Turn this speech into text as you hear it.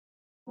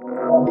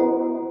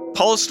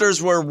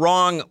Pollsters were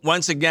wrong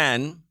once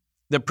again.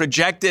 The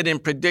projected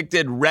and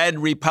predicted red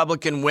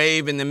Republican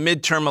wave in the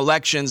midterm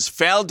elections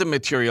failed to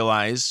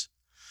materialize.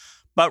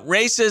 But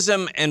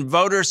racism and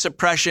voter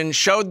suppression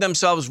showed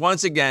themselves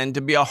once again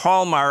to be a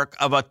hallmark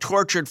of a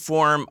tortured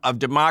form of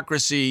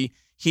democracy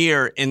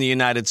here in the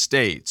United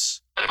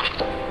States.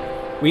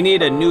 We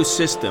need a new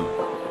system.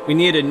 We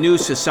need a new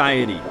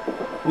society.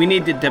 We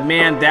need to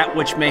demand that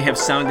which may have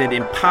sounded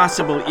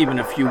impossible even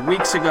a few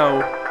weeks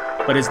ago,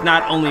 but is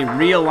not only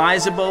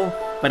realizable,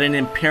 but an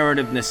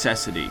imperative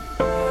necessity.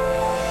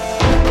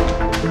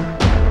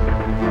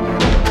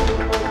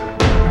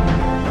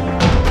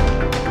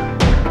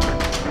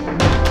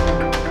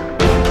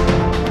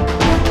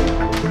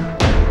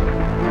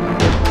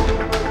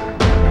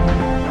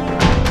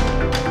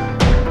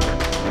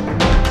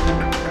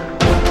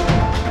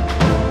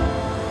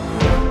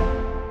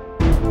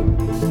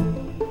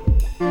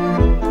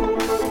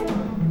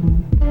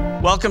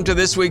 Welcome to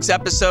this week's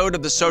episode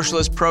of the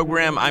Socialist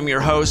Program. I'm your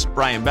host,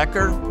 Brian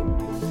Becker.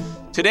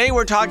 Today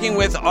we're talking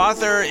with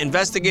author,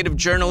 investigative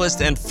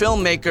journalist, and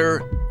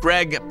filmmaker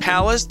Greg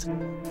Palast.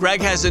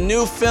 Greg has a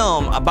new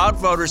film about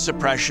voter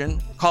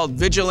suppression called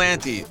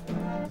Vigilante.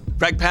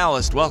 Greg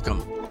Palast,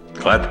 welcome.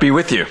 Glad to be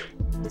with you.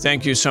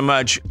 Thank you so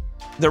much.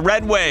 The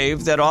red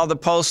wave that all the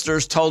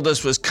pollsters told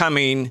us was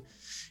coming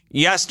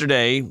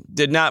yesterday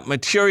did not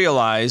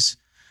materialize.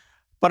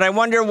 But I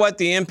wonder what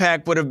the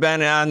impact would have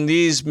been on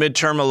these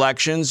midterm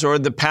elections or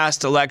the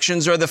past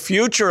elections or the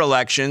future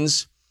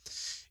elections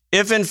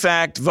if, in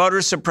fact,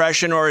 voter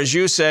suppression, or as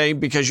you say,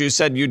 because you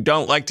said you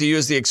don't like to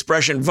use the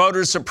expression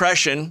voter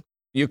suppression,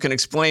 you can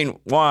explain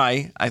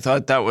why. I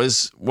thought that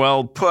was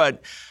well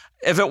put.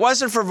 If it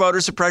wasn't for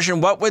voter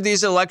suppression, what would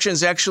these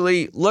elections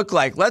actually look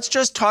like? Let's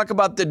just talk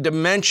about the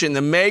dimension,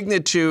 the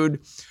magnitude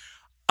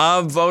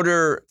of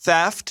voter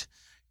theft,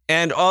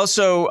 and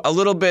also a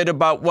little bit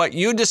about what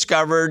you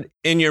discovered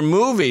in your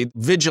movie,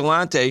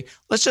 Vigilante.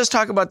 Let's just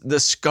talk about the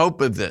scope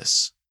of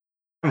this.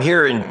 I'm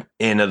here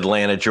in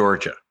Atlanta,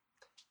 Georgia,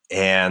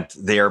 and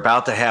they're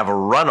about to have a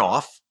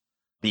runoff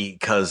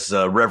because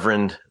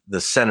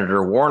the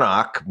Senator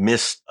Warnock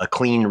missed a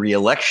clean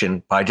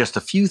re-election by just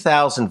a few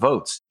thousand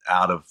votes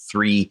out of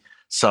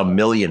 3-some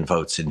million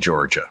votes in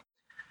Georgia.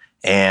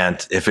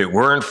 And if it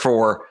weren't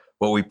for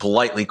what we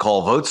politely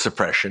call vote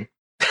suppression,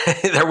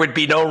 there would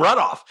be no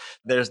runoff.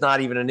 There's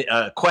not even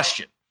a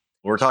question.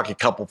 We're talking a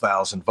couple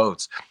thousand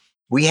votes.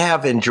 We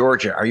have in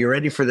Georgia, are you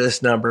ready for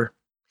this number?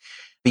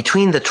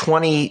 Between the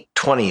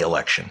 2020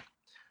 election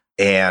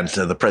and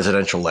the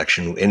presidential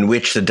election, in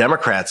which the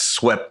Democrats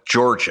swept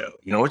Georgia,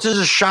 which is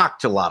a shock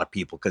to a lot of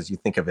people because you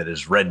think of it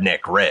as redneck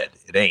red.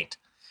 It ain't.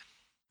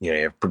 You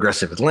have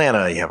progressive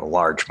Atlanta, you have a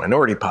large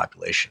minority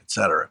population, et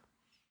cetera.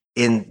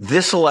 In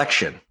this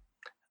election,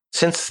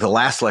 since the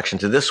last election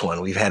to this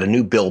one, we've had a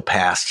new bill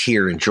passed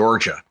here in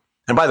Georgia.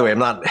 And by the way,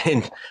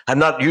 I'm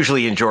not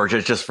usually in Georgia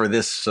just for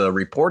this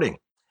reporting.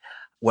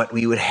 What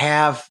we would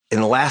have in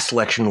the last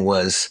election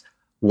was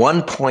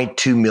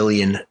 1.2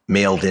 million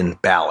mailed-in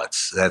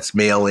ballots. That's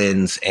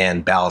mail-ins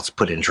and ballots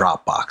put in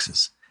drop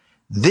boxes.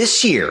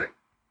 This year,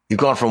 you've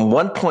gone from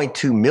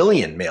 1.2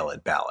 million mail-in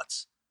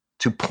ballots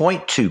to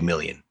 0.2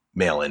 million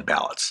mail-in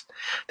ballots.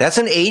 That's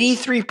an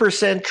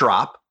 83%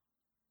 drop.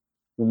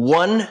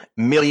 1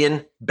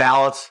 million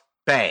ballots,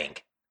 bang,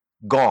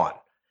 gone.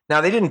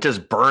 Now, they didn't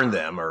just burn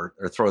them or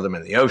throw them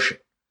in the ocean.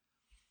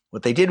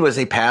 What they did was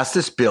they passed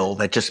this bill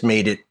that just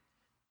made it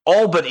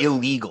all but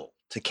illegal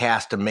to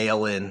cast a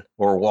mail-in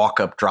or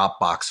walk-up drop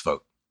box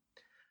vote.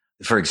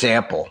 For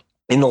example,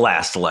 in the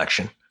last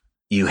election,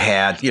 you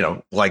had,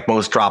 like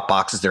most drop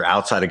boxes, they're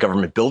outside a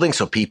government building,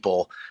 so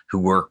people who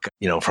work,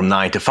 from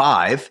 9 to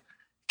 5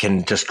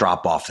 can just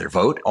drop off their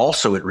vote.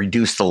 Also, it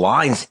reduced the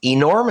lines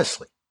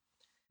enormously,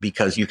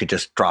 because you could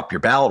just drop your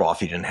ballot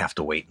off. You didn't have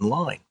to wait in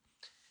line.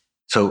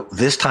 So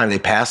this time they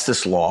passed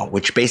this law,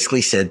 which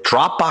basically said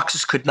drop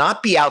boxes could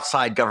not be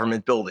outside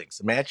government buildings.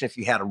 Imagine if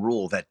you had a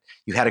rule that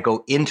you had to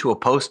go into a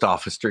post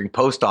office during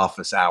post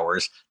office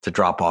hours to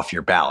drop off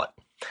your ballot.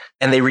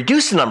 And they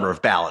reduced the number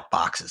of ballot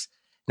boxes.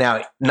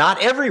 Now,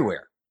 not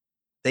everywhere.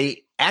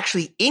 They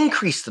actually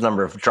increased the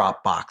number of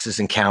drop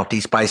boxes in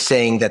counties by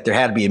saying that there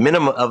had to be a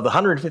minimum of the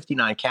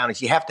 159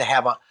 counties. You have to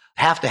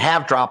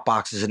have drop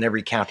boxes in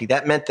every county.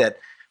 That meant that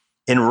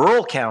in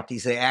rural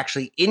counties, they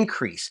actually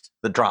increased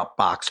the drop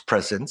box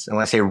presence. And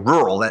when I say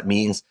rural, that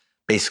means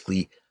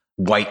basically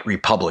white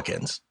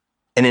Republicans.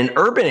 And in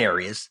urban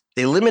areas,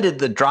 they limited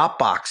the drop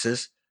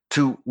boxes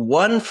to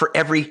one for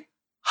every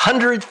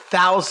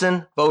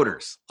 100,000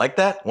 voters. Like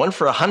that? One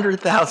for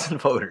 100,000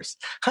 voters.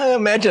 I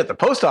imagine at the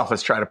post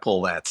office trying to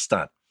pull that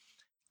stunt.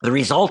 The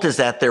result is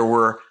that there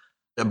were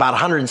about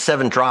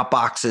 107 drop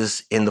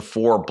boxes in the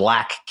 4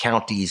 black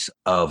counties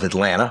of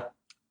Atlanta,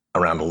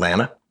 around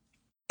Atlanta.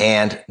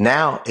 And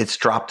now it's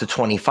dropped to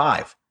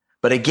 25.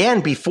 But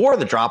again, before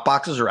the drop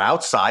boxes were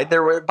outside,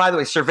 there were, by the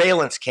way,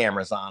 surveillance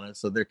cameras on it,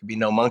 so there could be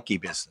no monkey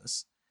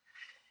business.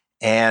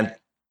 And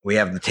we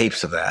have the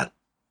tapes of that.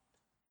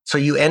 So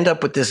you end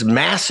up with this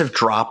massive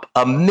drop,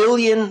 1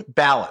 million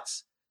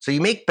ballots. So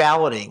you make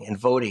balloting and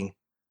voting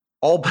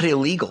all but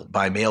illegal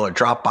by mail or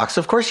drop box.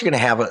 Of course, you're going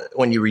to have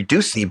when you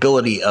reduce the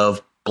ability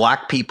of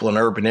black people in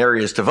urban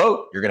areas to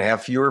vote, you're going to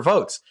have fewer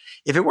votes.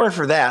 If it weren't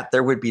for that,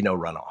 there would be no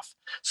runoff.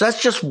 So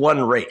that's just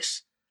one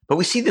race. But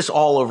we see this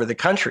all over the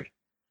country.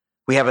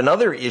 We have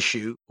another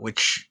issue,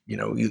 which,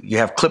 you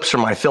have clips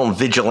from my film,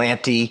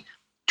 Vigilante,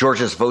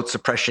 Georgia's vote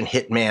suppression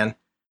hitman,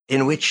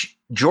 in which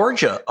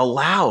Georgia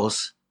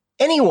allows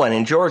anyone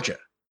in Georgia,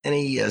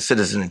 any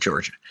citizen in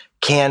Georgia,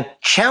 can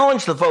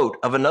challenge the vote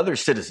of another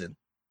citizen.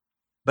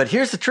 But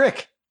here's the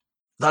trick.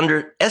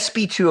 Under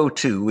SB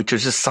 202, which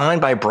was just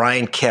signed by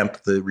Brian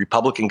Kemp, the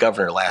Republican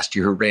governor last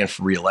year who ran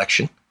for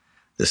re-election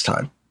this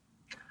time,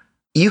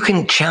 you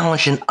can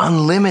challenge an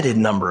unlimited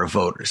number of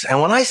voters.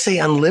 And when I say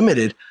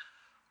unlimited,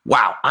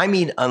 wow, I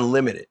mean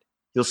unlimited.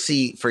 You'll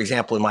see, for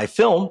example, in my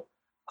film,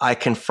 I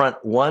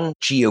confront one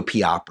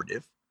GOP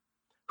operative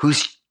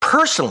who's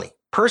personally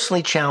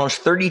challenged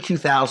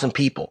 32,000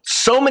 people.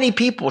 So many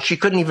people, she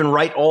couldn't even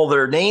write all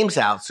their names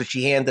out, so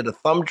she handed a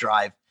thumb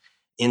drive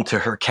into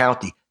her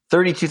county.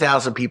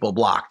 32,000 people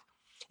blocked.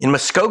 In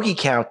Muskogee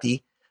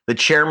County, the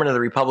chairman of the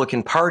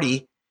Republican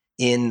Party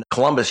in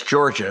Columbus,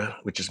 Georgia,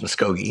 which is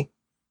Muskogee,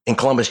 in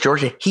Columbus,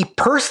 Georgia, he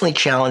personally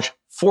challenged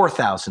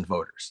 4,000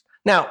 voters.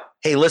 Now,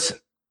 hey, listen,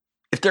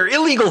 if they're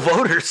illegal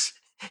voters,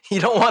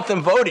 you don't want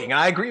them voting.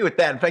 I agree with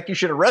that. In fact, you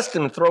should arrest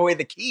them and throw away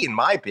the key, in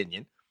my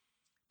opinion.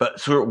 But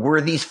so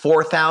were these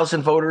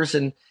 4,000 voters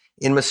in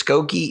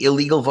Muskogee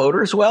illegal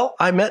voters? Well,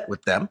 I met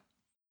with them.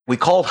 We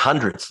called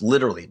hundreds,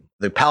 literally.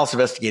 The Palast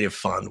Investigative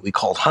Fund, we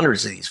called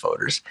hundreds of these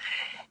voters,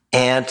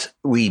 and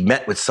we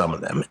met with some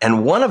of them.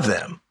 And one of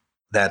them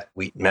that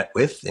we met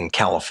with in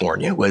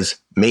California was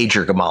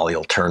Major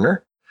Gamaliel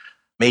Turner.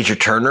 Major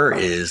Turner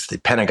is the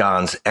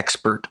Pentagon's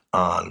expert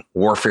on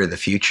warfare of the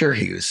future.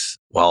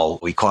 While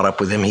we caught up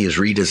with him, he was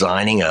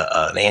redesigning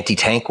an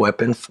anti-tank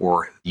weapon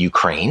for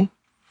Ukraine.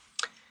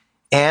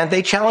 And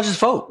they challenged his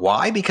vote.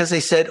 Why? Because they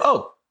said,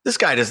 oh, this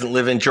guy doesn't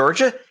live in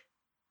Georgia.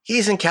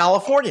 He's in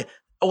California.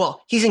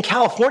 Well, he's in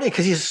California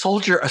because he's a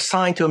soldier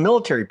assigned to a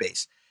military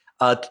base.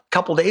 A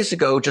couple days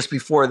ago,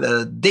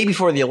 the day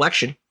before the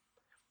election,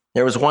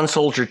 there was one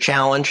soldier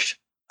challenged.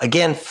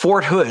 Again,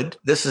 Fort Hood.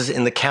 This is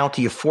in the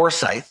county of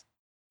Forsyth.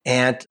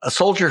 And a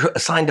soldier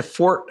assigned to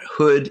Fort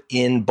Hood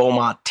in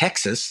Beaumont,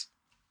 Texas.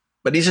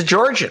 But he's a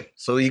Georgian.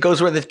 So he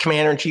goes where the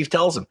commander-in-chief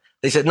tells him.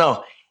 They said,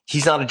 no,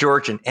 he's not a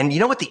Georgian. And you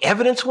know what the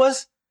evidence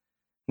was?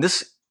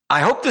 I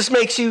hope this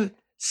makes you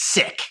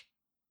sick.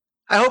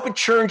 I hope it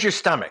churns your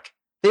stomach.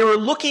 They were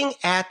looking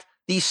at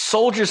these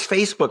soldiers'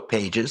 Facebook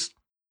pages,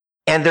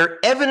 and their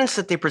evidence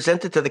that they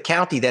presented to the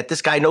county that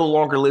this guy no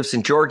longer lives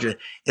in Georgia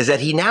is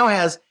that he now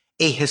has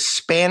a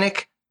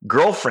Hispanic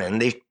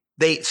girlfriend.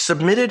 They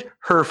submitted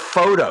her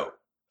photo.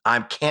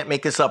 I can't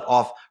make this up,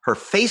 off her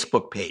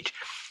Facebook page.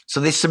 So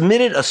they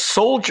submitted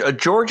a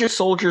Georgia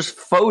soldier's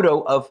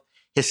photo of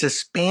his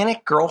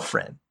Hispanic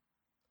girlfriend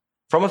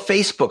from a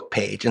Facebook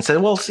page and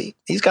said, well, see,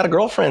 he's got a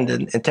girlfriend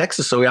in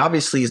Texas, so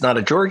obviously he's not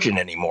a Georgian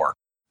anymore.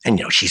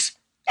 And, she's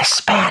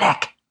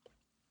Hispanic.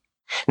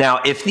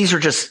 Now, if these are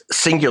just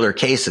singular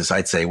cases,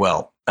 I'd say,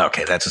 well,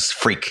 okay, that's a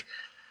freak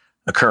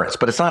occurrence.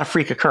 But it's not a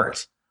freak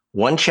occurrence.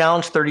 One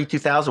challenge,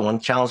 32,000. One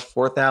challenge,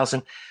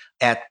 4,000.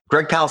 At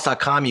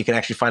gregpalast.com, you can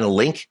actually find a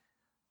link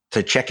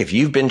to check if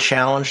you've been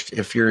challenged,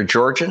 if you're a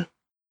Georgian.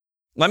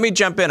 Let me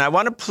jump in. I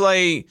want to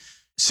play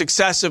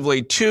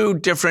successively two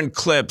different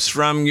clips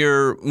from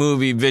your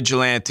movie,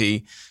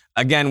 Vigilante.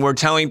 Again, we're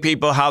telling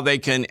people how they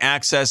can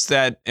access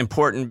that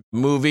important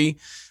movie.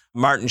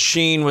 Martin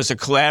Sheen was a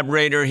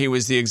collaborator. He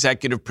was the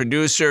executive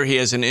producer. He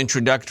has an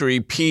introductory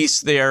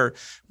piece there.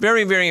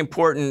 Very, very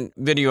important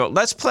video.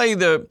 Let's play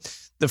the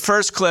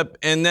first clip,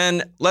 and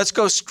then let's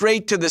go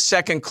straight to the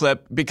second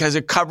clip because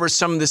it covers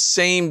some of the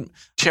same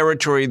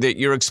territory that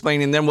you're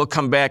explaining. Then we'll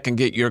come back and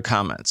get your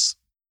comments.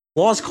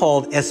 Law is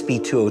called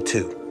SB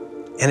 202.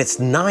 And it's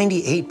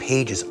 98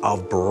 pages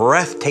of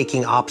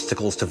breathtaking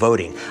obstacles to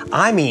voting.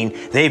 I mean,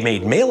 they've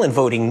made mail-in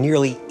voting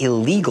nearly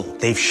illegal.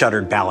 They've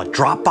shuttered ballot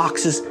drop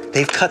boxes.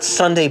 They've cut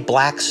Sunday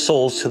black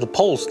souls to the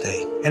polls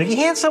day. And if you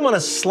hand someone a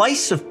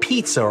slice of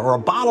pizza or a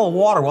bottle of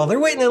water while they're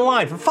waiting in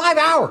line for 5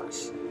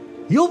 hours,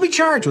 you'll be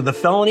charged with a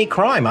felony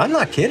crime. I'm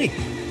not kidding.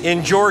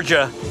 In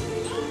Georgia,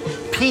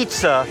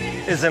 pizza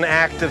is an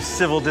act of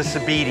civil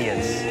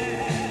disobedience.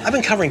 I've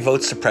been covering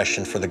vote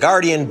suppression for The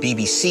Guardian,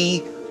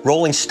 BBC,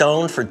 Rolling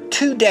Stone for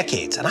 2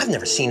 decades, and I've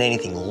never seen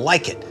anything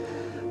like it.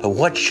 But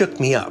what shook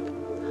me up?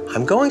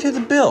 I'm going through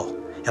the bill,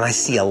 and I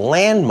see a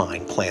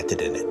landmine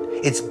planted in it.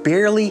 It's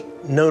barely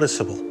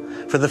noticeable.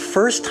 For the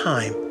first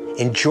time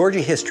in Georgia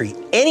history,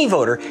 any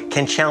voter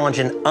can challenge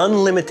an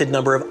unlimited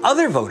number of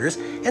other voters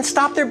and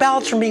stop their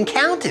ballots from being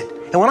counted.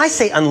 And when I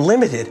say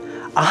unlimited,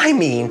 I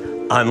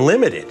mean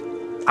unlimited.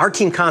 Our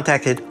team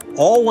contacted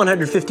all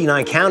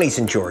 159 counties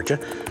in Georgia.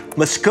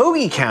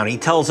 Muskogee County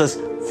tells us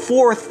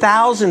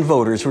 4,000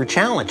 voters were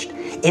challenged.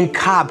 In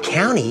Cobb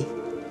County,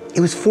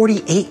 it was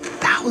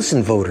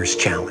 48,000 voters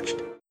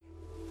challenged.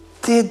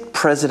 Did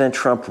President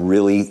Trump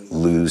really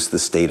lose the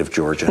state of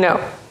Georgia?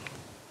 No.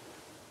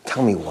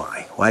 Tell me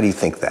why. Why do you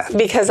think that?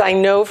 Because I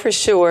know for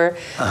sure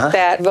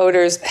that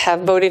voters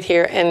have voted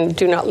here and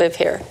do not live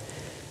here.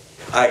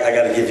 I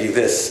got to give you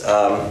this.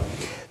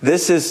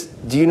 This is,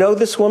 do you know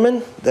this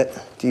woman?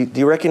 Do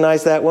you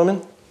recognize that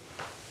woman?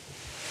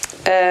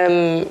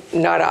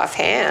 Not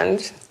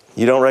offhand.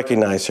 You don't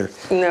recognize her?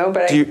 No,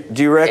 but do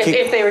you recognize?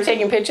 If they were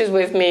taking pictures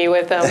with me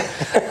with them,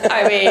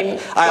 I mean,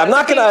 I'm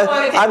not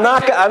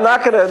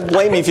gonna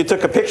blame you if you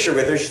took a picture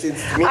with her. She's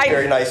a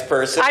very nice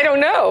person. I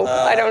don't know.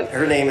 I don't.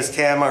 Her name is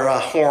Tamara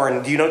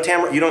Horn. Do you know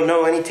Tamara? You don't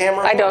know any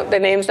Tamara? I don't. The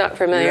name's not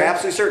familiar. You're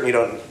absolutely certain you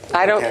don't.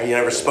 I don't. You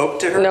never spoke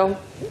to her? No.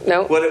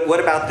 What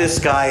about this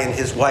guy and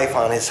his wife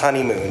on his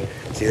honeymoon?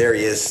 See, there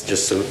he is,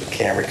 just so the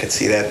camera could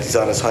see that he's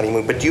on his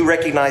honeymoon. But do you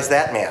recognize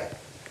that man?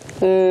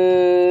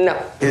 No.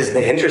 His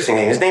interesting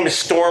name. His name is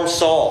Storm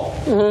Saul.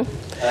 Mm-hmm.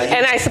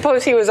 And I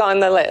suppose he was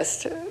on the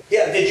list.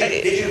 Yeah.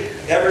 Did you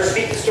ever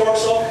speak to Storm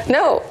Saul?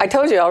 No, I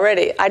told you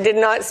already. I did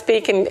not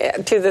speak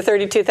to the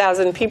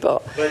 32,000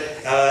 people. But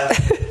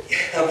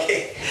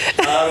okay.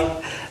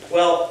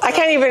 Well, I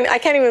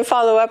can't even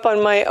follow up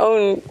on my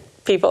own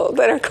people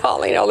that are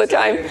calling all the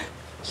time.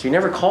 So you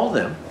never called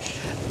them,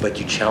 but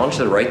you challenged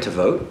the right to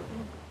vote?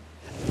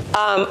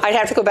 I'd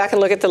have to go back and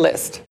look at the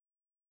list.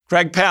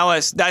 Greg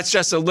Palast, that's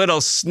just a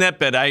little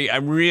snippet. I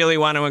really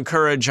want to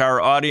encourage our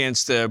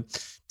audience to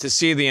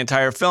see the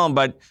entire film.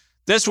 But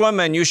this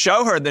woman, you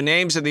show her the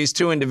names of these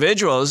two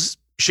individuals.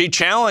 She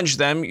challenged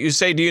them. You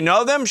say, do you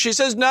know them? She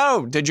says,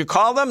 no. Did you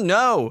call them?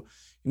 No.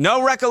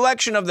 No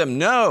recollection of them?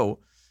 No.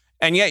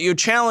 And yet you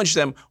challenge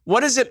them.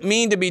 What does it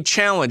mean to be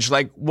challenged?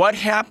 Like, what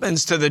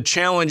happens to the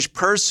challenged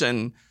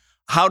person?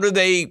 How do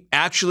they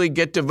actually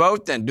get to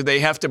vote then? Do they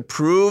have to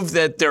prove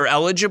that they're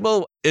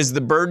eligible? Is the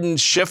burden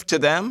shift to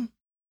them?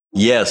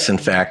 Yes. In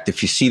fact,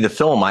 if you see the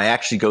film, I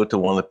actually go to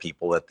one of the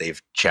people that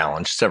they've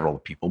challenged, several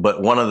people.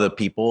 But one of the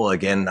people,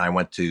 again, I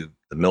went to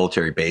the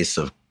military base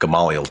of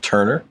Gamaliel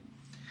Turner,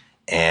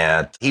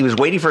 and he was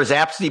waiting for his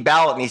absentee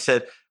ballot. And he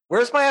said,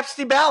 where's my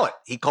absentee ballot?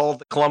 He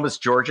called Columbus,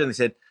 Georgia, and they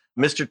said,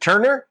 Mr.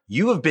 Turner,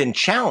 you have been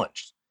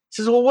challenged. He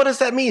says, well, what does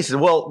that mean? He says,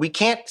 well, we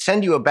can't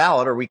send you a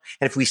ballot, and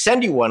if we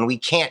send you one, we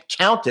can't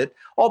count it.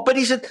 But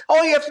he said,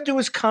 all you have to do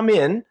is come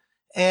in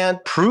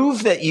and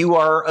prove that you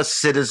are a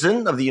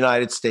citizen of the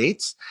United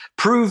States,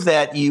 prove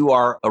that you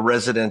are a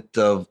resident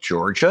of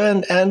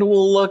Georgia, and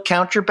we'll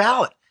count your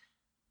ballot.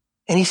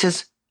 And he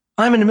says,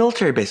 I'm in a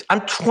military base.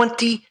 I'm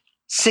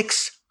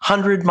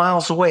 2,600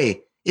 miles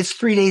away. It's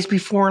 3 days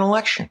before an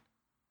election.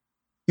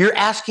 You're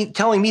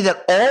telling me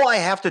that all I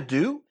have to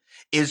do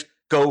is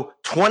go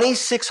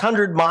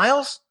 2,600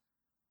 miles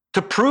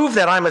to prove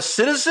that I'm a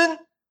citizen?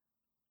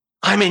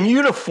 I'm in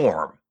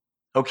uniform,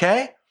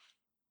 okay?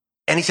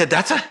 And he said,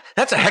 that's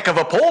a heck of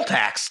a poll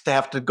tax to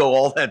have to go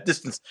all that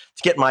distance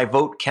to get my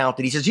vote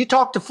counted. He says, you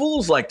talk to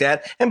fools like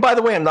that. And by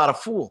the way, I'm not a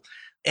fool.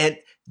 And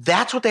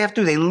that's what they have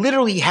to do. They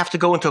literally have to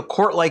go into a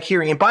court-like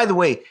hearing. And by the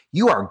way,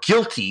 you are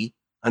guilty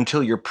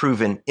until you're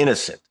proven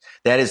innocent.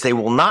 That is, they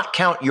will not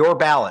count your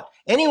ballot.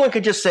 Anyone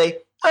could just say,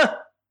 I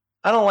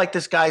don't like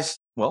this guy's,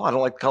 I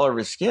don't like the color of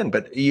his skin.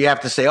 But you have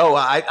to say,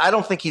 I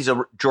don't think he's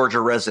a Georgia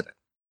resident.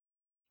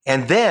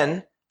 And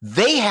then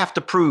they have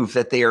to prove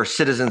that they are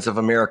citizens of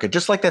America,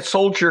 just like that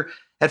soldier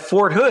at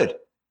Fort Hood.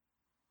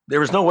 There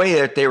was no way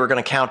that they were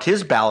going to count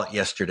his ballot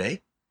yesterday.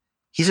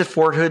 He's at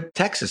Fort Hood,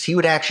 Texas. He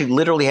would actually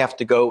literally have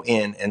to go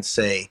in and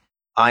say,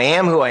 I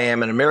am who I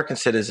am, an American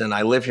citizen.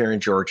 I live here in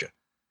Georgia.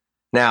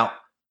 Now,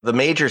 the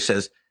major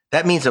says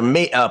that means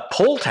a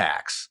poll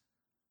tax,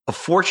 a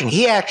fortune.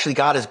 He actually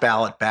got his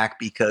ballot back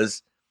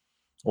because,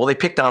 they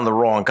picked on the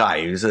wrong guy.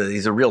 He's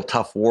a real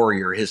tough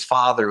warrior. His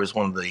father was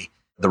one of the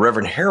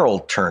Reverend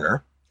Harold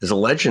Turner, is a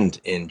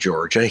legend in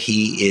Georgia.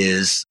 He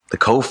is the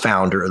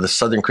co-founder of the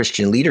Southern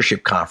Christian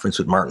Leadership Conference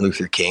with Martin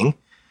Luther King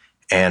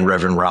and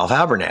Reverend Ralph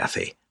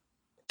Abernathy.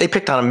 They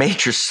picked on a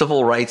major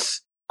civil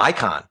rights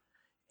icon.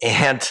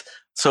 And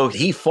so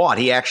he fought.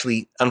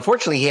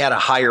 Unfortunately, he had to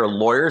hire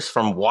lawyers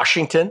from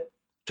Washington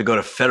to go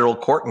to federal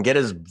court and get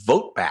his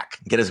vote back,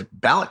 get his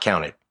ballot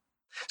counted.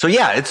 So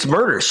yeah, it's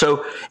murder.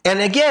 So, and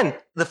again,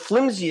 the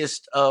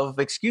flimsiest of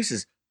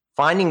excuses,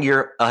 finding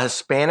a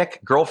Hispanic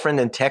girlfriend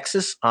in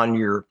Texas on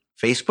your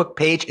Facebook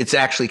page, it's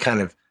actually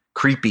kind of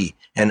creepy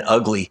and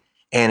ugly,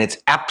 and it's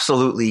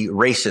absolutely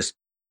racist.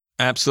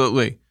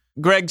 Absolutely.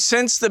 Greg,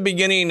 since the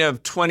beginning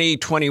of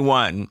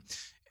 2021,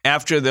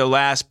 after the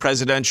last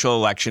presidential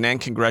election and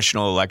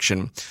congressional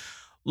election,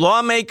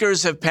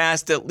 lawmakers have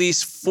passed at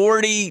least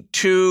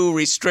 42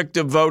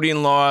 restrictive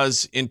voting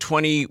laws in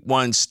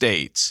 21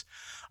 states.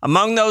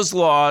 Among those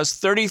laws,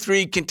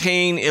 33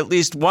 contain at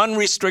least one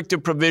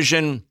restrictive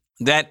provision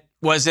that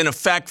was in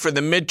effect for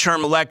the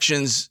midterm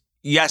elections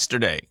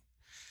yesterday.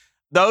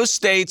 Those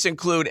states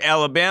include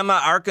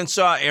Alabama,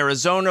 Arkansas,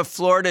 Arizona,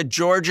 Florida,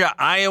 Georgia,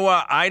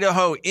 Iowa,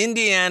 Idaho,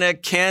 Indiana,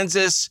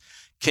 Kansas,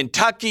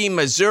 Kentucky,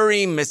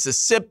 Missouri,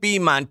 Mississippi,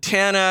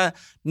 Montana,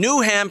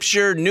 New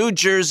Hampshire, New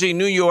Jersey,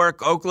 New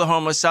York,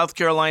 Oklahoma, South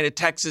Carolina,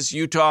 Texas,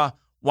 Utah,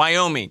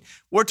 Wyoming.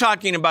 We're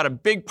talking about a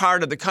big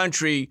part of the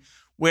country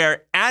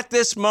where at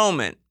this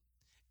moment,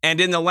 And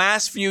in the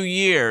last few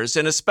years,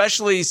 and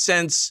especially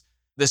since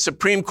the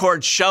Supreme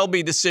Court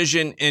Shelby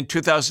decision in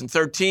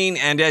 2013,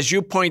 and as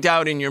you point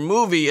out in your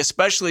movie,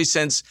 especially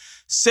since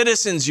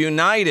Citizens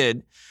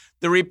United,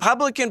 the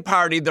Republican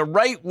Party, the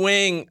right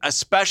wing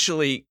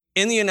especially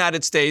in the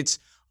United States,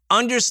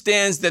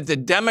 understands that the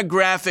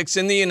demographics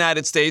in the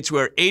United States,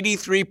 where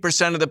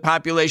 83% of the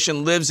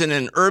population lives in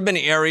an urban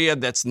area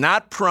that's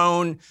not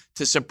prone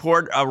to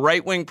support a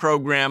right-wing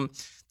program,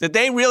 that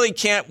they really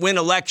can't win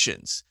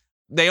elections.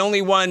 They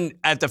only won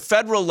at the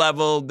federal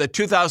level the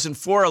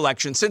 2004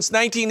 election. Since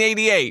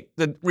 1988,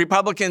 the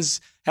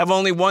Republicans have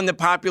only won the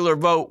popular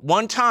vote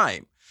one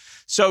time.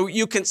 So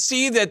you can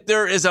see that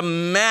there is a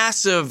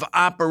massive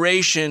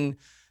operation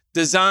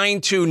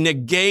designed to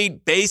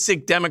negate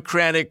basic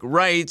democratic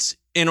rights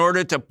in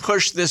order to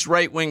push this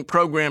right-wing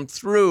program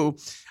through.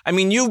 I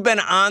mean, you've been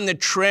on the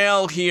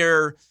trail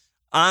here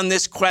on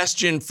this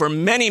question for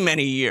many,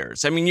 many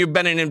years. I mean, you've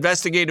been an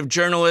investigative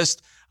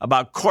journalist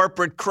about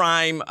corporate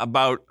crime,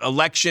 about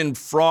election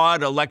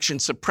fraud, election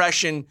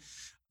suppression,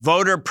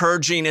 voter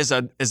purging as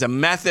a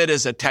method,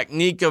 as a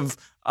technique of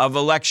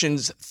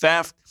elections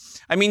theft.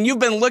 I mean, you've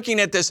been looking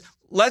at this.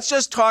 Let's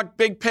just talk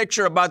big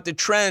picture about the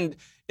trend.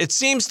 It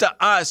seems to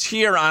us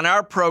here on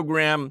our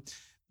program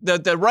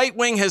that the right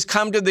wing has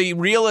come to the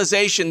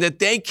realization that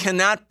they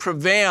cannot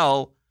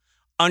prevail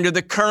under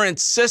the current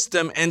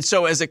system. And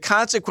so as a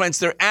consequence,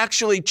 they're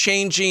actually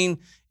changing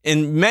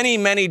in many,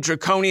 many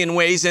draconian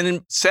ways,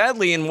 and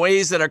sadly in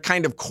ways that are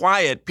kind of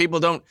quiet. People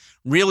don't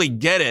really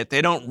get it.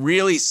 They don't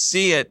really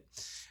see it.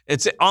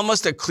 It's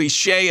almost a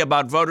cliche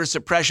about voter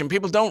suppression.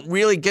 People don't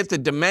really get the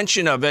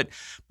dimension of it,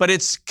 but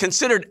it's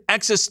considered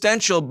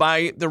existential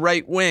by the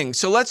right wing.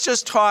 So let's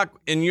just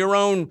talk in your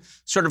own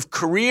sort of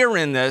career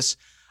in this,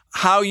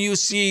 how you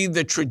see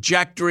the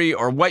trajectory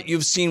or what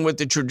you've seen with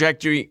the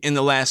trajectory in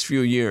the last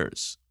few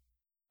years.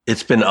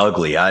 It's been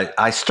ugly.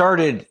 I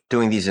started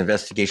doing these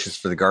investigations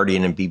for The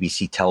Guardian and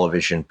BBC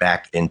television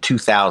back in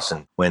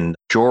 2000 when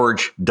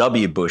George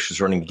W. Bush was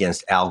running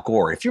against Al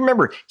Gore. If you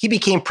remember, he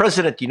became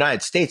president of the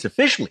United States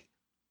officially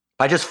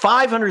by just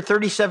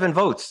 537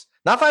 votes.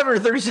 Not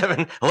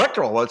 537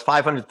 electoral votes,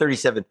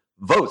 537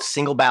 votes,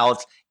 single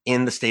ballots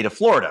in the state of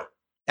Florida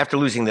after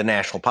losing the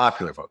national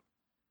popular vote.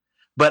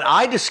 But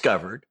I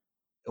discovered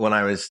when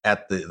I was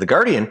at the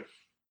Guardian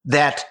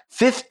that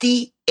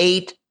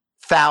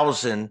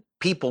 58,000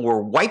 people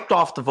were wiped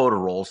off the voter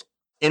rolls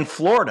in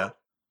Florida,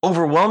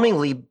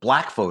 overwhelmingly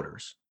black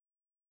voters.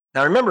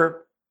 Now,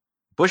 remember,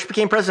 Bush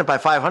became president by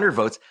 500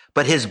 votes,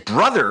 but his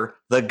brother,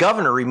 the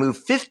governor,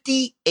 removed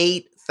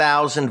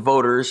 58,000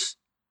 voters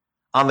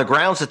on the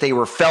grounds that they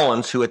were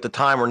felons who at the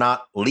time were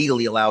not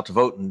legally allowed to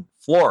vote in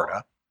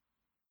Florida.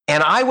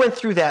 And I went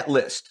through that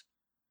list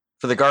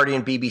for The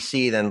Guardian,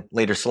 BBC, then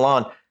later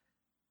Salon,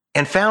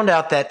 and found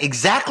out that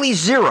exactly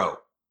zero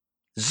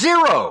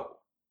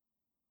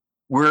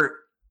were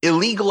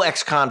illegal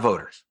ex-con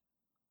voters.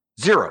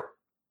 Zero.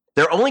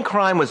 Their only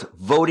crime was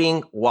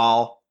voting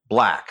while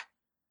black.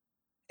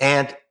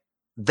 And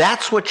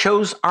that's what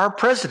chose our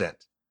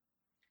president.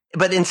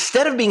 But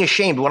instead of being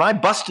ashamed, when I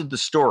busted the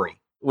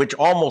story, which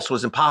almost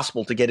was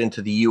impossible to get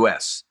into the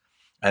U.S.,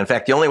 in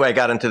fact, the only way I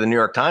got into the New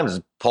York Times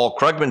is Paul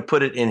Krugman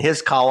put it in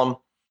his column,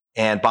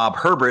 and Bob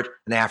Herbert,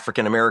 an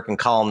African-American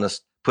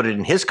columnist, put it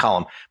in his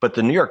column. But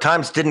the New York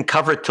Times didn't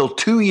cover it till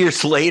 2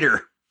 years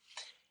later.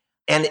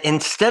 And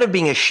instead of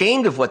being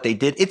ashamed of what they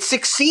did, it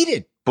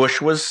succeeded.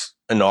 Bush was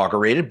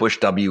inaugurated. Bush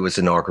W was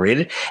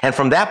inaugurated. And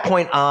from that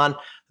point on,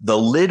 the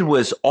lid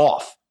was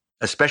off,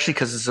 especially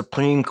because the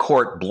Supreme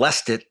Court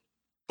blessed it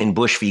in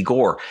Bush v.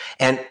 Gore.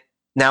 And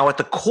now at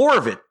the core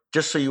of it,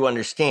 just so you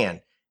understand,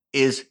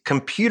 is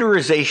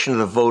computerization of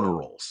the voter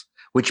rolls,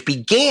 which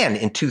began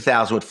in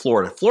 2000 with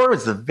Florida. Florida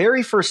was the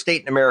very first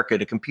state in America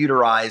to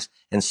computerize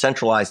and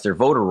centralize their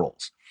voter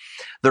rolls.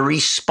 The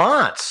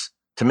response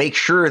to make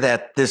sure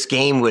that this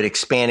game would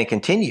expand and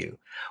continue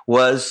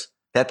was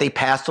that they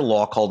passed a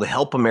law called the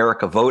Help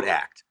America Vote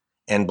Act.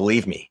 And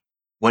believe me,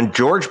 when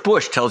George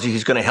Bush tells you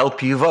he's going to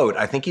help you vote,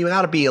 I think you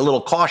got to be a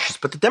little cautious.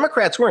 But the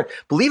Democrats weren't.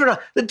 Believe it or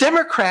not, the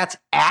Democrats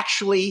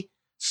actually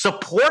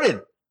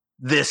supported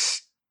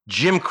this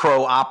Jim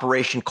Crow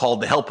operation called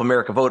the Help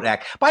America Vote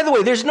Act. By the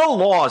way, there's no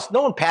laws.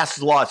 No one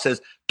passes a law that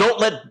says, don't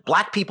let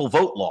black people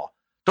vote law.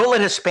 Don't let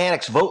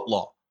Hispanics vote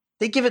law.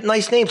 They give it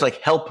nice names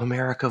like Help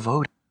America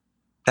Vote.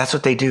 That's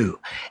what they do.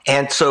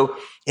 And so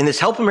in this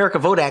Help America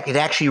Vote Act, it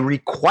actually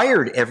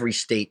required every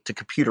state to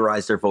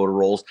computerize their voter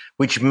rolls,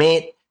 which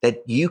meant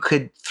that you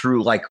could,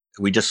 through, like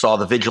we just saw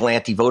the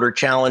vigilante voter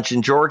challenge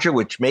in Georgia,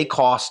 which may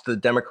cost the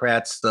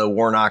Democrats, the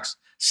Warnock's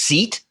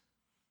seat.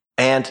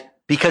 And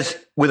because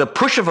with a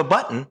push of a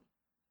button,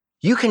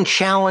 you can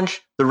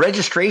challenge the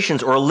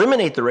registrations or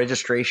eliminate the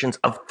registrations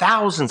of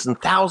thousands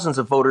and thousands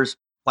of voters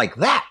like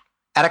that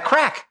at a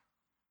crack.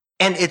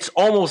 And it's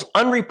almost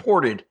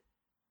unreported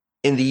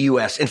in the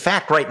U.S. In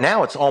fact, right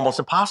now, it's almost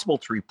impossible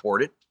to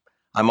report it.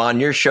 I'm on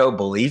your show.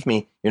 Believe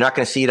me, you're not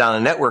going to see it on a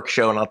network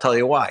show, and I'll tell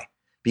you why.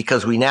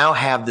 Because we now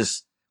have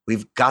this,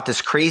 we've got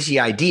this crazy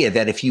idea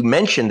that if you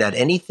mention that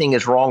anything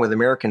is wrong with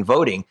American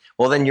voting,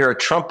 well, then you're a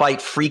Trumpite,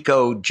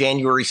 freako,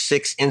 January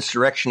 6th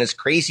insurrectionist,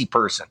 crazy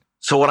person.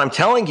 So what I'm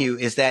telling you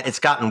is that it's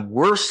gotten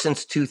worse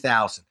since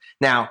 2000.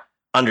 Now,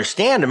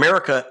 understand,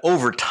 America,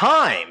 over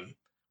time,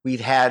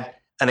 we've had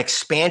an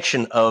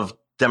expansion of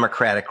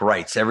democratic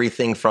rights,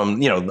 everything from,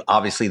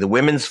 obviously the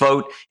women's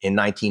vote in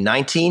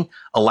 1919,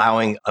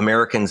 allowing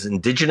Americans'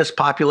 indigenous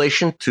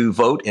population to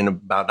vote in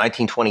about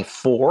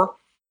 1924.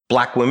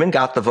 Black women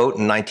got the vote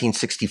in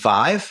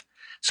 1965.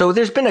 So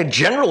there's been a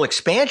general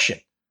expansion,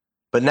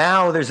 but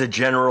now there's a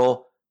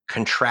general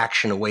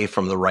contraction away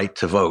from the right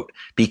to vote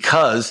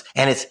because,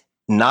 and it's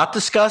not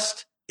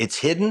discussed, it's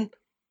hidden.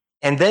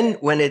 And then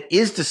when it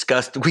is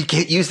discussed, we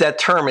use that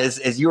term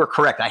as you are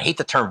correct. I hate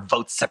the term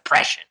vote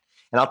suppression.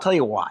 And I'll tell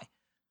you why.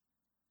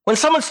 When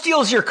someone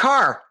steals your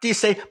car, do you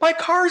say, my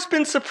car's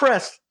been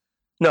suppressed?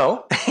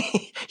 No,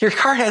 your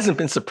car hasn't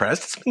been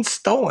suppressed. It's been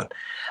stolen.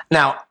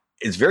 Now,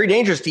 it's very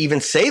dangerous to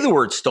even say the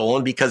word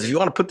stolen because if you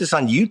want to put this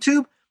on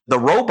YouTube, the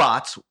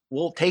robots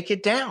will take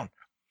it down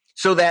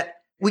so that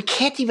we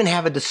can't even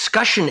have a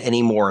discussion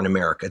anymore in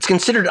America. It's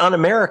considered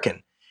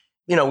un-American.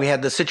 We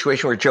had the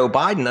situation where Joe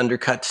Biden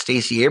undercut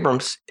Stacey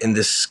Abrams in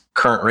this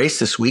current race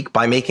this week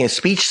by making a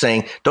speech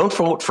saying, don't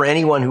vote for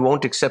anyone who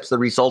won't accept the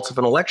results of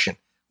an election,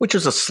 which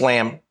was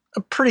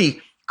a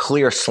pretty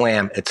clear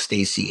slam at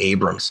Stacey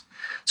Abrams.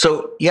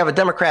 So you have a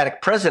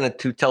Democratic president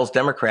who tells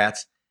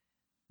Democrats,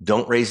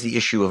 don't raise the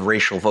issue of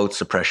racial vote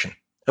suppression.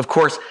 Of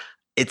course,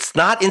 it's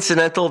not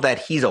incidental that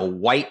he's a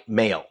white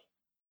male.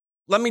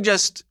 Let me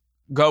just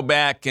go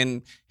back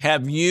and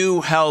have you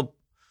help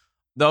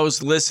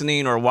those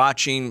listening or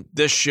watching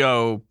this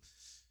show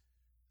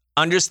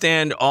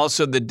understand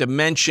also the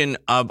dimension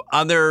of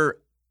other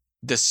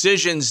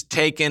decisions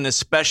taken,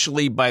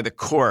 especially by the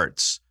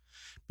courts.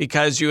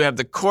 Because you have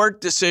the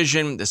court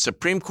decision, the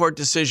Supreme Court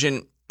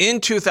decision in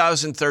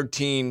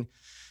 2013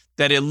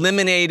 that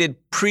eliminated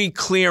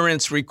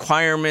pre-clearance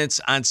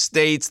requirements on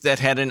states that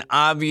had an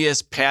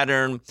obvious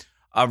pattern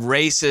of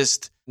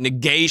racist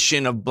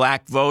negation of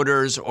black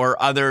voters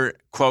or other,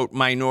 quote,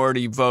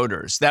 minority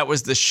voters. That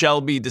was the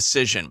Shelby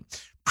decision.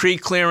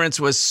 Pre-clearance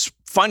was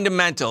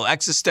fundamental,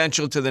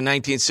 existential to the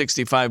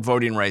 1965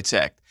 Voting Rights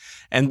Act.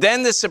 And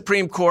then the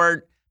Supreme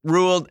Court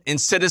ruled in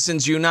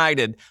Citizens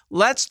United.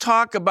 Let's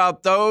talk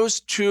about those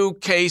two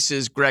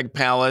cases, Greg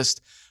Palast,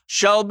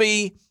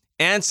 Shelby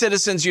and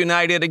Citizens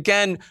United.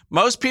 Again,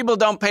 most people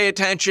don't pay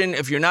attention.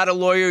 If you're not a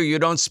lawyer, you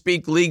don't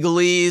speak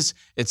legalese.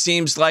 It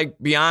seems like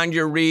beyond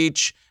your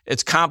reach.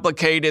 It's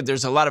complicated.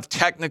 There's a lot of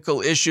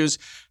technical issues.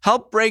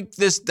 Help break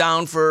this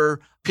down for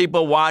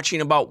people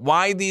watching about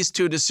why these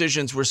two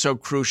decisions were so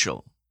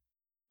crucial.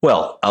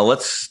 Well,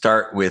 let's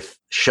start with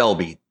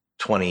Shelby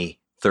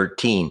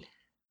 2013.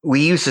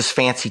 We use this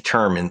fancy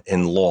term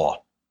in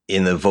law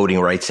in the Voting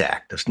Rights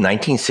Act of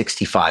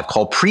 1965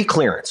 called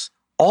preclearance.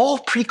 All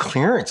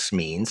preclearance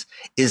means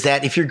is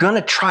that if you're going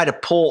to try to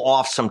pull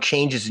off some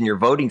changes in your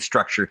voting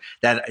structure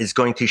that is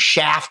going to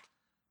shaft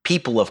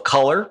people of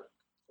color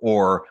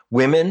or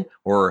women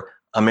or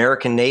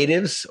American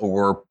natives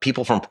or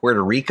people from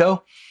Puerto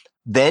Rico,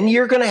 then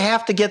you're going to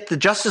have to get the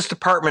Justice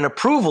Department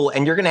approval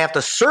and you're going to have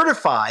to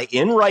certify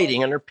in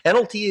writing under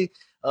penalty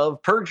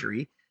of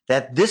perjury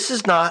that this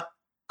is not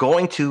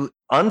going to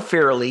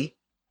unfairly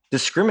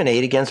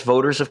discriminate against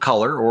voters of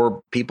color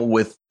or people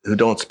who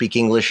don't speak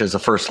English as a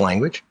first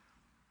language.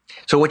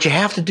 So what you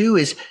have to do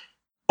is,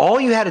 all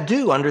you had to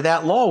do under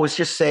that law was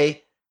just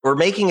say, we're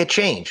making a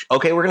change.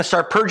 Okay, we're going to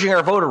start purging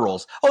our voter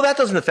rolls. Oh, that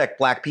doesn't affect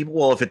black people.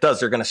 Well, if it does,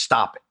 they're going to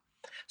stop it.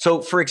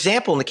 So, for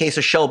example, in the case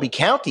of Shelby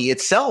County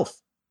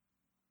itself,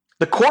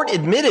 the court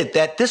admitted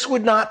that this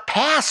would not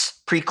pass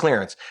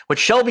preclearance. What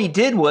Shelby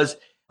did was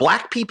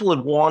black people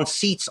had won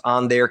seats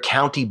on their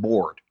county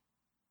board.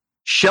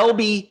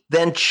 Shelby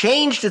then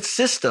changed its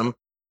system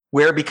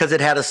where, because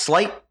it had a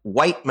slight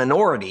white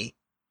minority,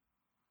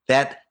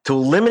 that to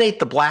eliminate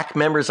the black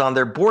members on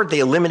their board, they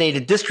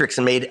eliminated districts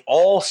and made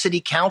all city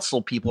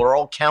council people or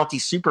all county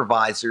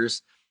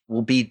supervisors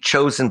will be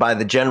chosen by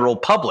the general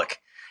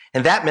public.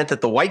 And that meant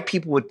that the white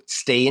people would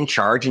stay in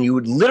charge and you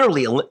would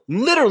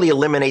literally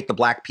eliminate the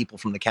black people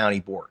from the county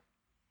board.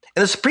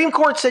 And the Supreme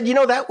Court said,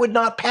 that would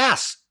not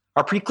pass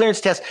our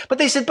preclearance test. But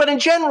they said, but in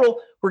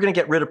general, we're going to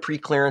get rid of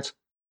preclearance.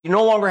 You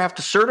no longer have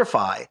to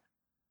certify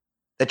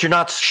that you're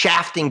not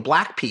shafting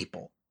black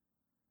people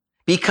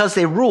because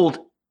they ruled,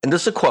 and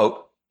this is a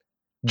quote,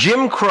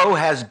 Jim Crow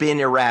has been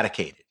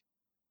eradicated.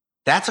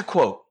 That's a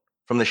quote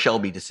from the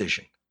Shelby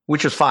decision,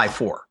 which was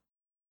 5-4.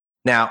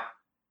 Now,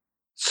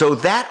 so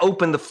that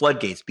opened the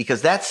floodgates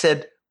because that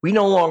said, we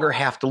no longer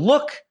have to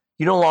look.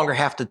 You no longer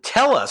have to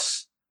tell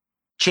us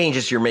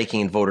changes you're making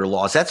in voter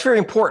laws. That's very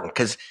important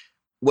because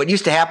what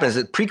used to happen is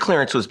that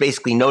preclearance was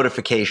basically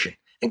notification.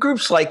 And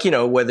groups like,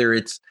 whether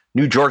it's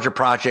New Georgia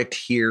Project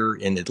here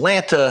in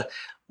Atlanta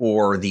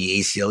or the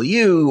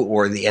ACLU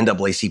or the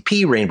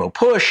NAACP, Rainbow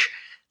Push,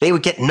 they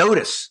would get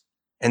notice.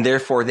 And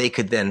therefore, they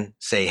could then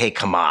say, hey,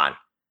 come on,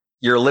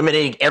 you're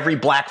eliminating every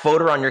black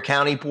voter on your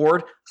county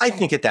board. I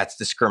think that's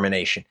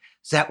discrimination.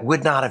 So that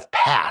would not have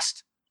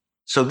passed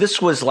So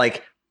this was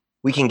like,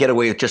 we can get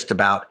away with just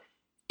about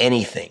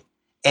anything.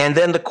 And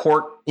then the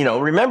court,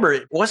 remember,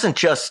 it wasn't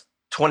just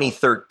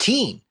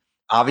 2013.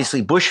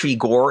 Obviously, Bush v.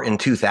 Gore in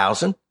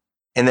 2000.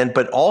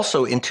 But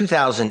also in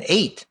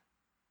 2008,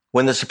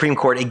 when the Supreme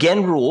Court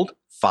again ruled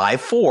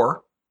 5-4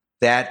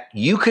 that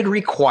you could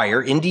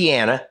require,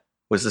 Indiana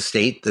was the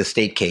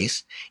state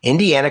case,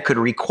 Indiana could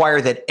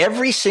require that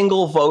every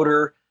single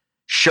voter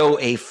show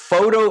a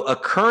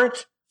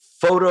current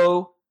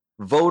photo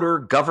voter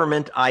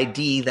government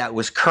ID that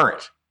was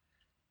current.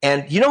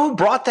 And you know who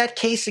brought that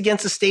case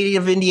against the state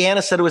of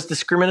Indiana, said it was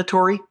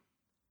discriminatory?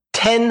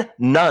 10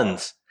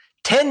 nuns.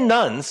 10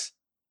 nuns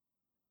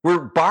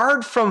were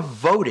barred from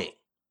voting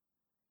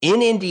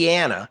in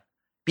Indiana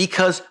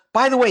because,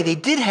 by the way, they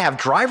did have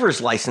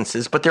driver's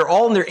licenses, but they're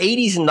all in their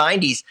 80s and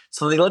 90s,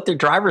 so they let their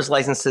driver's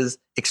licenses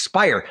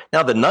expire.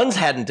 Now, the nuns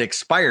hadn't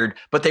expired,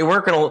 but they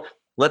weren't going to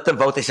let them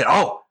vote. They said,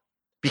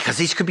 because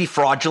these could be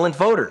fraudulent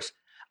voters.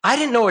 I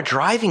didn't know a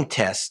driving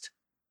test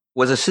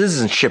was a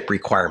citizenship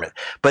requirement,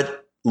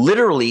 but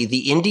literally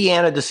the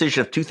Indiana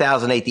decision of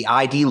 2008, the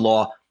ID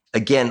law,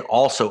 again,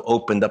 also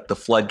opened up the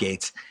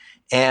floodgates.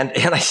 And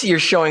I see you're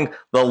showing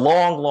the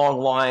long, long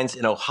lines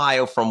in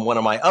Ohio from one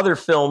of my other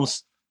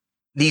films,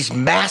 these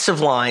massive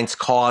lines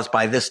caused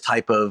by this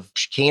type of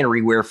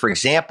chicanery where, for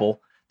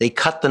example, they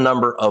cut the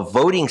number of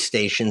voting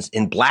stations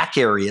in black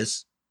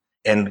areas.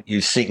 And you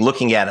see,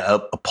 looking at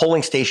a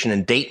polling station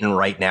in Dayton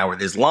right now where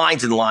there's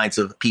lines and lines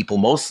of people,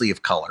 mostly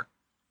of color.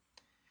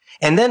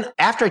 And then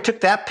after I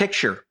took that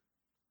picture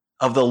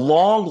of the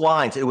long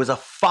lines, it was a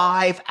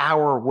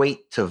 5-hour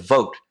wait to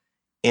vote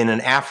in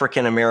an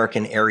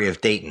African-American area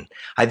of Dayton.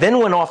 I then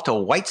went off to a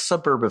white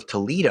suburb of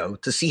Toledo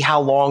to see how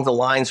long the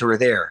lines were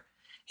there.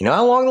 You know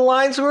how long the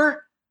lines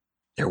were?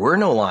 There were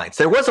no lines.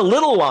 There was a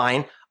little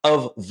line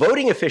of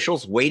voting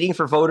officials waiting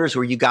for voters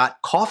where you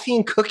got coffee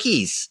and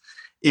cookies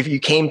if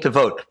you came to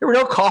vote. There were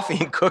no coffee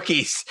and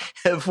cookies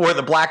for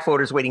the black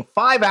voters waiting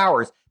 5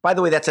 hours. By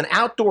the way, that's an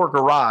outdoor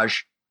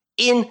garage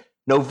in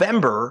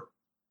November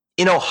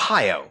in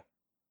Ohio.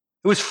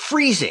 It was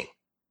freezing.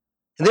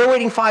 And they were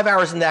waiting 5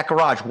 hours in that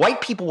garage.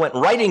 White people went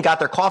right in, got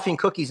their coffee and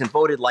cookies, and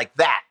voted like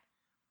that.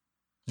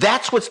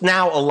 That's what's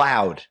now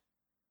allowed.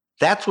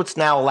 That's what's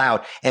now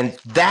allowed. And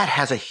that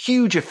has a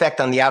huge effect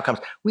on the outcomes.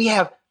 We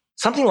have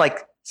something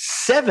like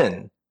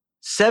seven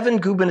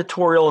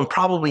gubernatorial and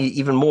probably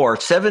even more,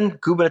 7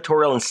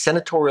 gubernatorial and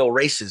senatorial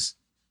races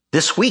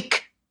this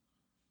week,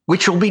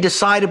 which will be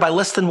decided by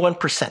less than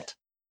 1%.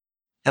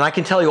 And I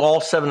can tell you all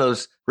 7 of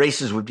those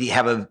races would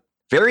have a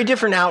very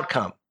different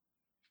outcome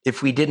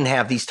if we didn't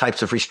have these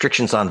types of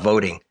restrictions on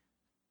voting.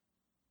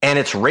 And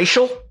it's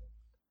racial,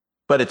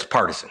 but it's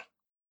partisan.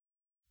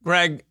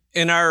 Greg,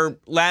 in our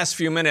last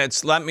few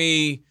minutes, let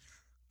me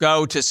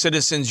go to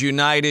Citizens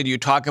United. You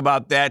talk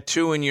about that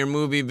too in your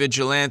movie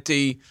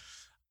Vigilante.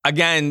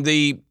 Again,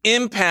 the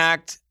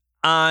impact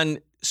on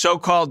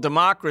so-called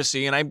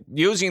democracy, and I'm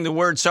using the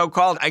word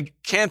so-called, I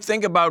can't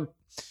think about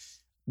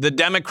the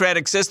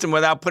democratic system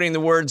without putting the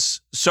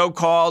words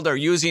so-called or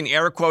using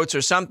air quotes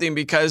or something,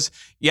 because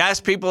yes,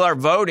 people are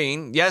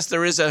voting. Yes,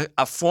 there is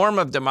a form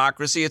of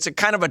democracy. It's a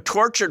kind of a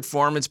tortured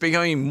form. It's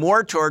becoming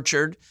more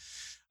tortured.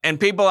 And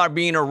people are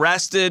being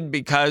arrested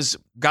because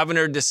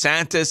Governor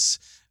DeSantis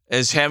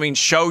is having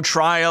show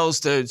trials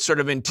to sort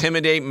of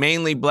intimidate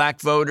mainly black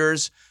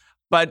voters.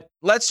 But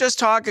let's just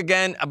talk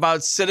again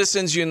about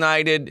Citizens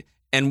United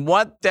and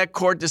what that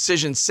court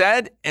decision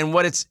said and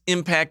what its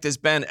impact has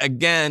been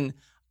again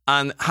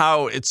on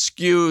how it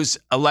skews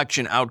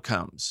election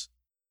outcomes.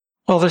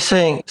 Well, they're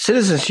saying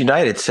Citizens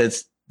United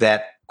says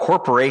that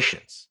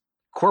corporations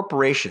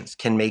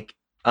can make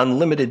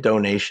unlimited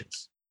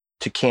donations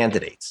to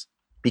candidates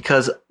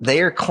because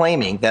they are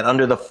claiming that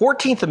under the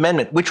 14th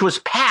Amendment, which was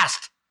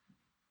passed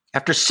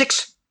after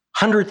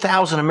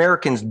 600,000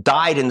 Americans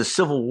died in the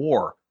Civil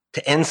War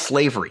to end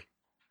slavery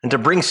and to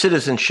bring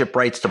citizenship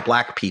rights to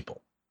black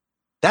people.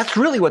 That's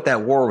really what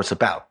that war was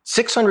about.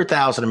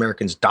 600,000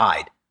 Americans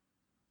died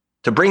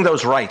to bring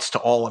those rights to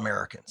all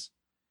Americans.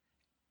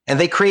 And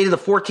they created the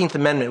 14th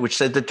Amendment, which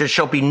said that there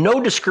shall be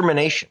no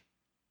discrimination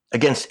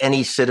against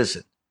any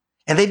citizen.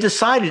 And they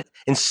decided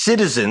in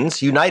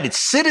Citizens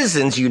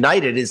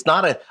United is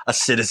not a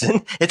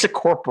citizen, it's a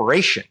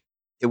corporation.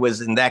 It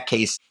was, in that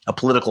case, a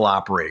political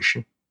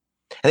operation.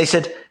 And they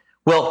said,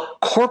 well,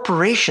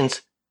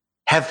 corporations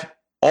have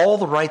all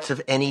the rights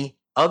of any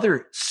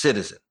other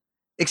citizen,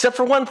 except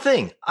for one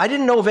thing. I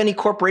didn't know of any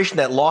corporation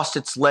that lost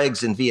its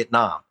legs in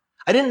Vietnam.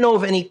 I didn't know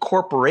of any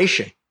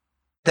corporation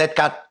that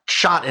got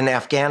shot in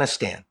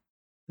Afghanistan.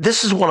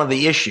 This is one of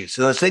the issues.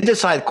 So they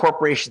decide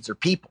corporations are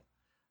people.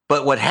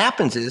 But what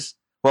happens is,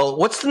 well,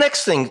 what's the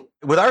next thing?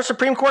 With our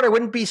Supreme Court, I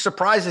wouldn't be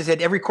surprised if they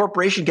said every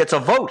corporation gets a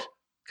vote,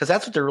 because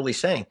that's what they're really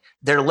saying.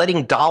 They're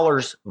letting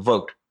dollars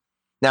vote.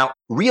 Now,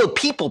 real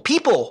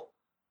people,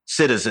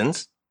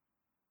 citizens,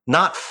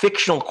 not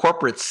fictional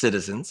corporate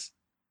citizens.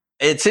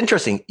 It's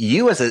interesting.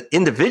 You as an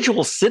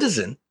individual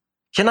citizen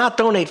cannot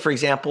donate, for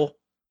example,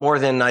 more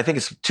than, I think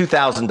it's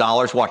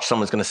 $2,000. Watch,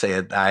 someone's going to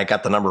say, I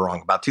got the number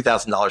wrong, about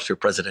 $2,000 to a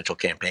presidential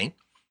campaign.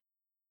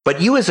 But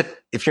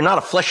if you're not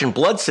a flesh and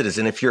blood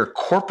citizen, if you're a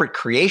corporate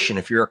creation,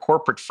 if you're a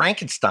corporate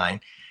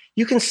Frankenstein,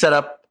 you can set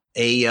up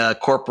a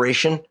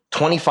corporation,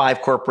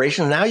 25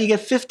 corporations. Now you get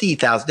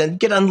 50,000 and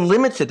get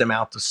unlimited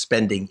amount of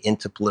spending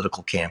into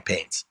political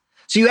campaigns.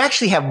 So you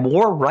actually have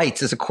more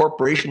rights as a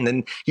corporation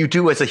than you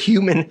do as a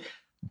human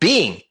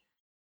being.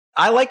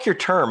 I like your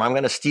term. I'm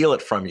going to steal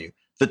it from you.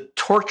 The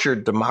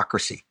tortured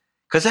democracy,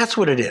 because that's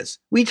what it is.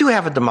 We do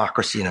have a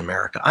democracy in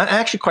America. I'm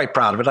actually quite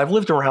proud of it. I've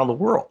lived around the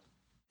world,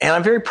 and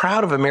I'm very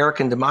proud of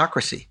American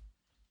democracy,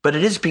 but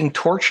it is being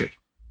tortured.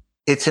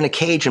 It's in a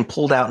cage and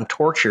pulled out and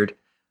tortured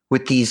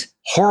with these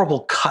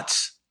horrible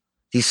cuts,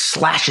 these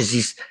slashes,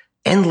 these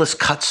endless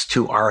cuts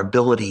to our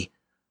ability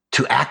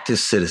to act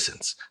as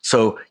citizens.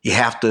 So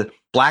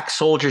black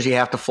soldiers, you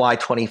have to fly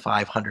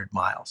 2,500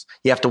 miles.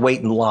 You have to wait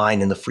in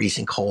line in the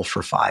freezing cold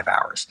for 5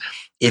 hours.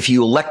 If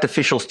you elect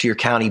officials to your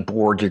county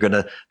board,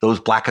 those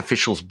black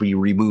officials be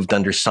removed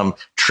under some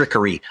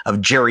trickery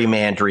of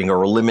gerrymandering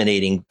or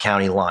eliminating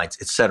county lines,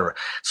 et cetera.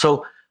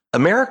 So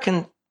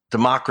American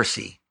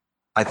democracy,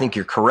 I think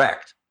you're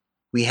correct.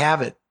 We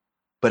have it,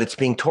 but it's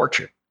being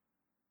tortured.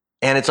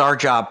 And it's our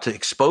job to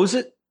expose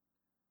it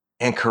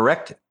and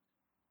correct it.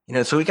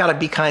 So we got to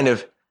be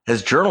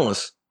as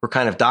journalists, we're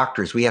kind of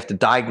doctors. We have to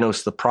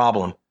diagnose the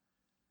problem,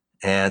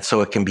 and so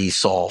it can be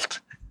solved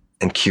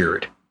and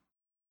cured.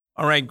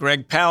 All right,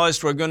 Greg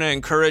Palast, we're going to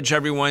encourage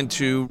everyone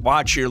to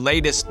watch your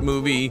latest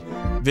movie,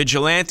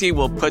 Vigilante.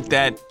 We'll put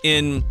that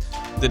in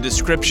the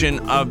description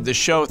of the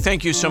show.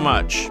 Thank you so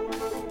much.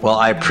 Well,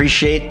 I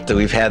appreciate that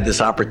we've had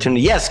this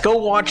opportunity. Yes, go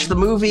watch the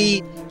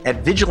movie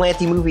at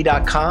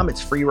vigilantemovie.com.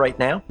 It's free right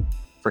now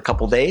for a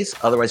couple days.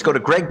 Otherwise, go to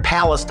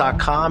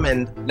gregpalast.com.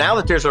 And now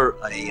that there's a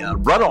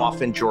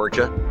runoff in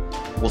Georgia,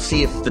 we'll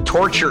see if the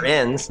torture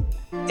ends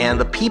and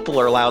the people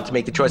are allowed to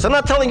make the choice. I'm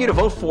not telling you to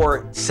vote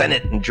for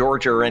Senate in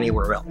Georgia or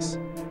anywhere else.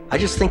 I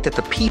just think that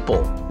the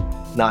people,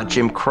 not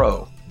Jim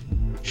Crow,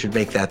 should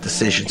make that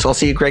decision. So I'll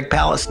see you at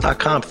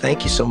gregpalast.com.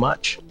 Thank you so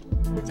much.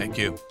 Thank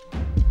you.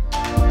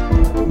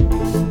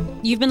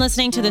 You've been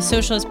listening to The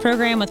Socialist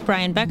Program with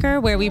Brian Becker,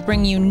 where we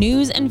bring you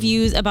news and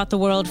views about the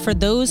world for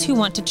those who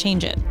want to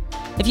change it.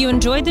 If you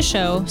enjoyed the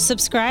show,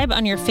 subscribe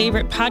on your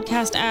favorite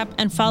podcast app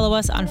and follow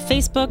us on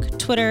Facebook,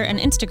 Twitter, and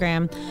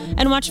Instagram,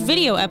 and watch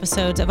video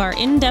episodes of our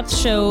in-depth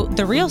show,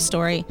 The Real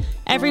Story,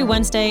 every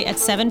Wednesday at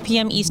 7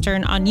 p.m.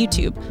 Eastern on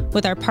YouTube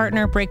with our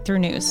partner Breakthrough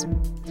News.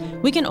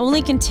 We can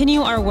only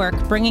continue our work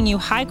bringing you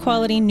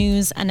high-quality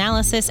news,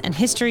 analysis, and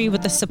history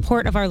with the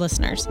support of our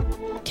listeners.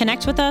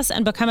 Connect with us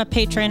and become a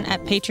patron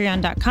at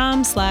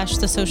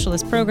patreon.com/The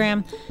Socialist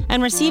Program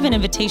and receive an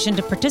invitation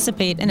to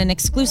participate in an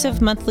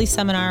exclusive monthly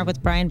seminar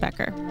with Brian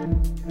Becker.